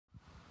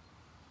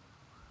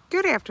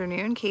Good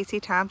afternoon,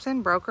 Casey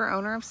Thompson, broker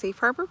owner of Safe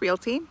Harbor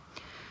Realty.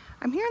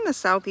 I'm here in the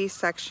southeast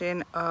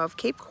section of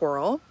Cape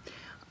Coral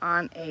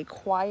on a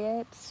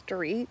quiet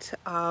street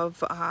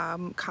of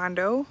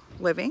condo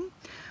living.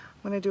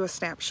 I'm going to do a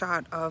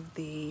snapshot of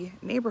the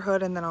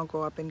neighborhood and then I'll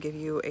go up and give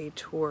you a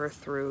tour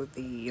through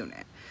the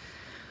unit.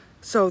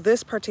 So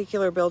this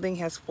particular building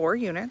has 4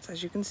 units.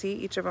 As you can see,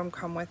 each of them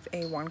come with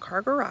a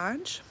 1-car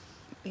garage,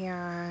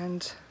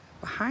 and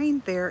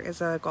behind there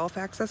is a golf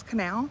access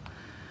canal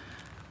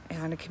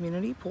and a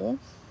community pool.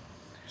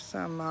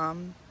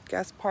 Some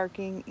guest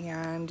parking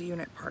and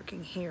unit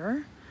parking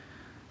here.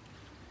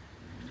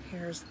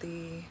 Here's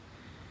the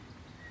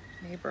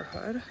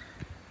neighborhood.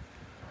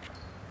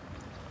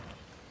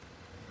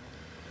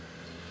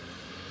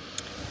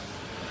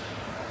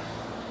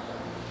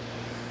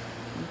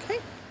 Okay,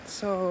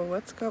 so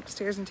let's go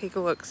upstairs and take a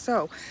look.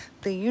 So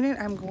the unit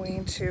I'm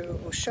going to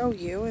show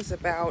you is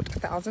about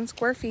 1,000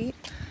 square feet,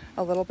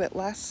 a little bit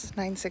less,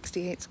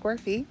 968 square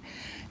feet.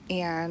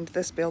 And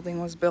this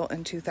building was built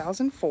in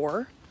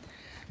 2004.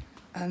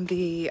 And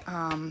the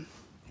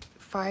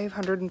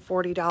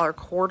 $540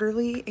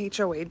 quarterly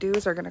HOA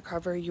dues are going to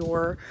cover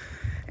your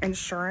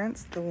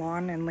insurance, the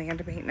lawn and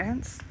land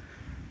maintenance,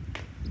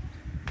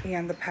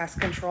 and the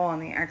pest control on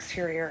the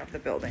exterior of the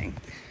building.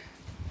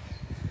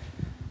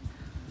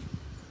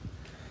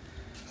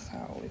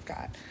 So we've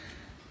got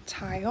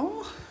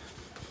tile,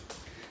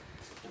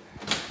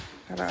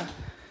 got a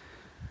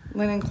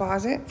linen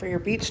closet for your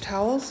beach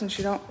towels since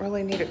you don't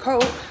really need a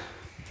coat.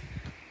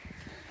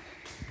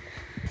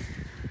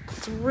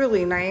 It's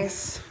really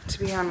nice to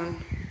be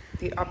on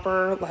the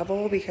upper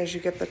level because you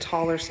get the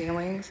taller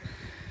ceilings.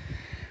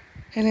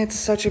 And it's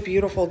such a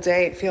beautiful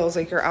day. It feels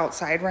like you're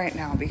outside right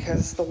now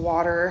because the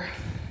water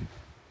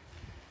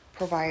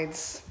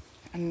provides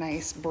a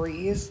nice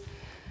breeze.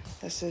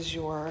 This is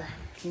your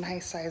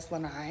nice size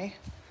lanai.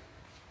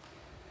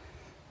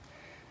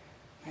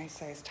 Nice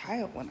size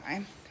tile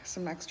lanai.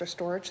 Some extra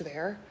storage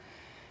there.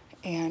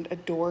 And a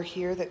door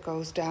here that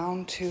goes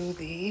down to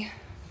the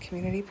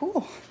community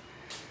pool,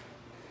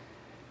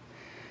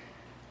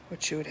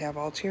 which you would have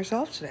all to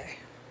yourself today.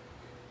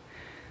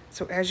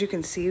 So as you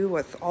can see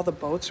with all the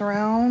boats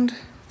around,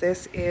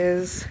 this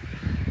is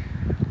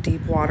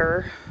deep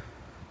water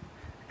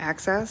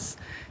access,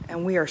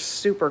 and we are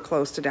super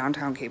close to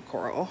downtown Cape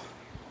Coral.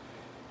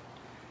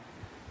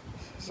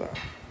 So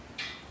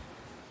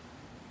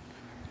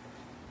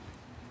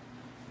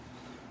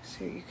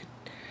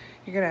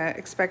you're gonna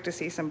expect to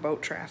see some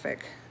boat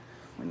traffic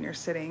when you're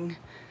sitting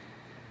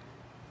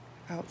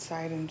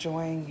outside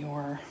enjoying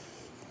your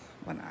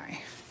lanai.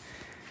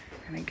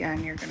 And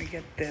again, you're gonna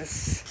get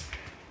this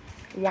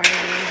winding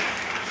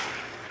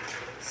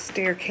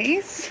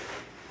staircase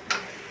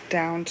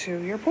down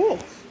to your pool.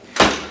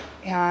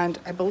 And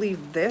I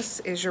believe this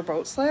is your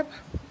boat slip.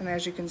 And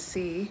as you can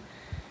see,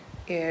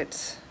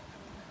 it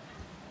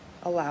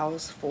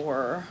allows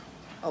for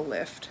a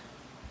lift.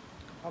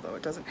 Although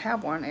it doesn't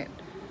have one,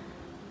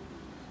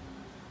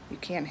 you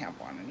can have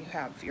one, and you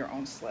have your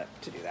own slip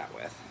to do that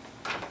with.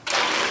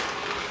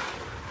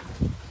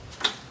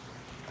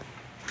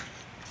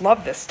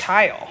 Love this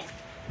tile.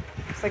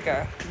 It's like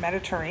a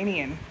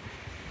Mediterranean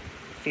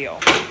feel.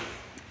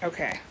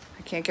 Okay,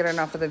 I can't get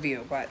enough of the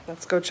view, but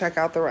let's go check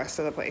out the rest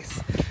of the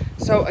place.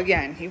 So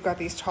again, you've got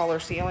these taller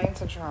ceilings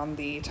since you're on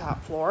the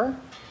top floor.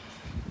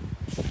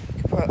 You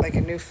could put like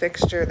a new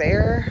fixture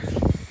there.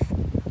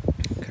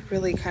 Could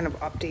really kind of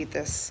update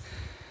this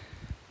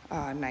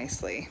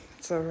nicely.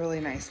 It's a really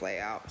nice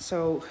layout.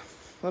 So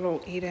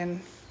little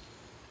eat-in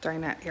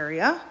dinette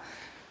area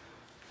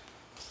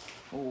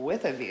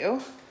with a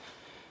view.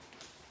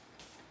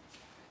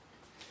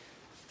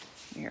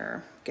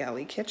 Your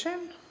galley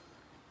kitchen.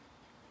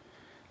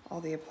 All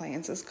the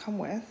appliances come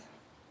with.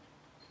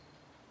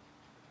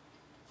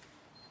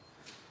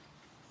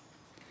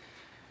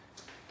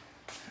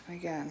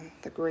 Again,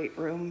 the great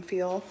room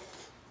feel.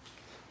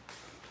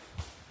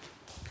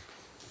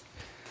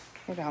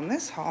 Go down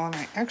this hall, and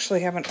I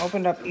actually haven't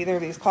opened up either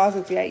of these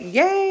closets yet.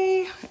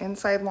 Yay!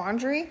 Inside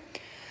laundry,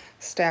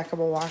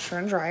 stackable washer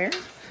and dryer.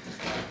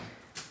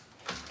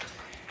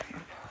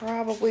 And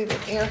probably the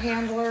air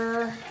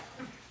handler.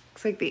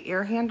 Looks like the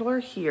air handler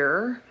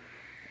here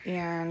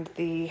and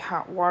the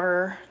hot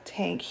water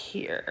tank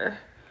here.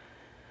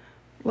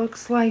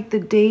 Looks like the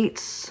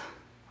date's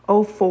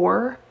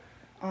 04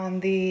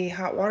 on the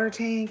hot water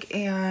tank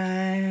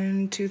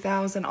and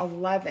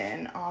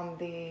 2011 on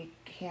the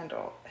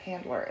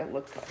handler, it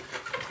looks like.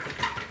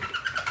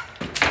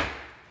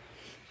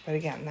 But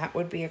again, that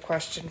would be a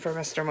question for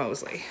Mr.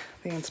 Mosley,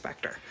 the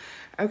inspector.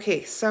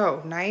 Okay,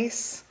 so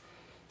nice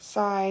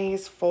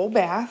size full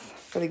bath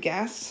for the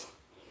guests.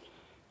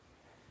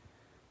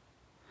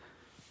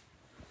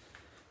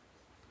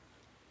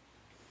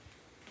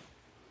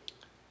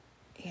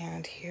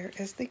 And here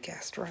is the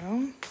guest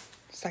room,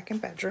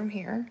 second bedroom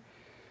here.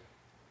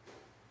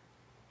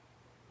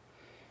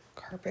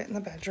 Carpet in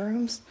the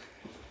bedrooms.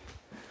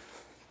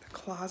 The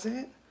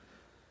closet.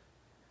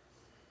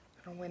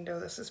 And a window,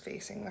 this is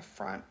facing the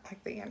front,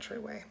 like the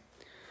entryway.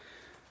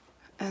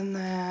 And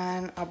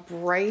then a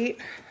bright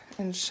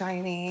and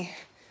shiny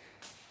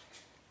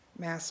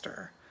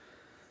master.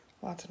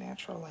 Lots of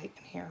natural light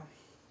in here.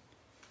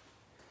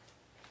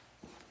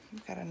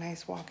 We've got a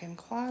nice walk-in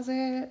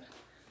closet.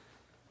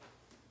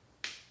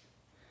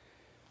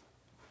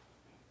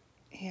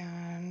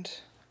 And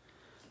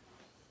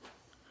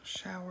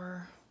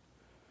shower,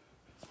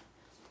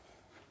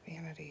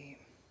 vanity,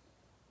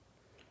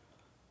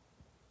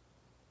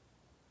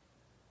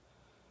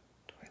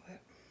 toilet.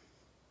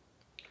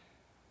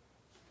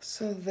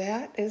 So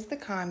that is the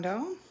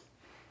condo.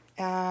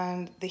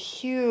 And the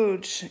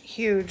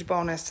huge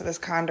bonus to this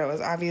condo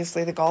is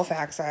obviously the Gulf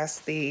access,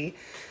 the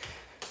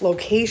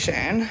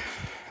location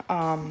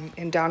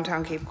in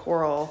downtown Cape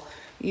Coral.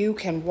 You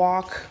can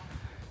walk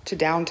to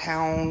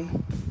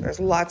downtown. There's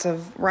lots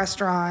of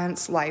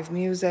restaurants, live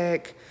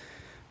music,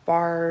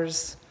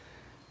 bars,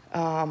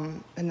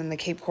 and then the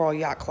Cape Coral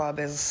Yacht Club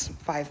is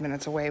 5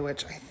 minutes away,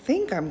 which I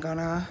think I'm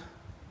gonna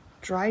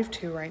drive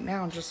to right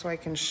now just so I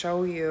can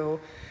show you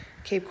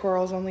Cape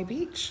Coral's only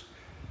beach.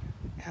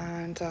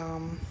 And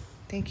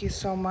thank you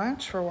so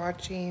much for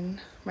watching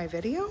my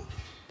video.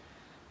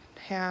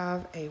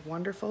 Have a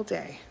wonderful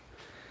day.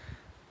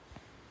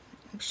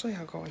 Actually,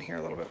 I'll go in here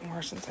a little bit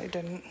more since I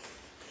didn't.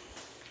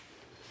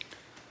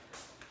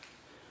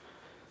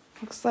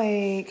 Looks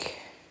like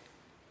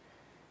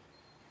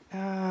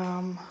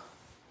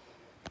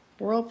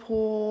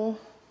whirlpool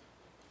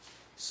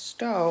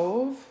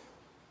stove,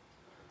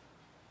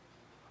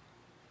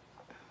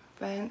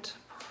 vent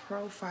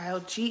profile,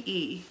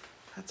 GE.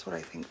 That's what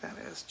I think that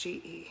is,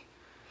 GE.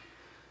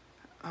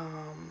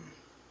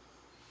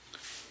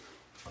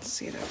 Let's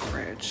see the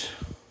fridge.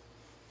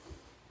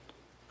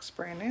 Looks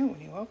brand new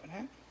when you open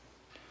it.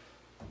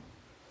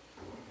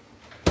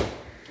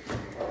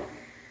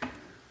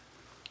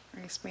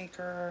 Ice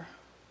maker.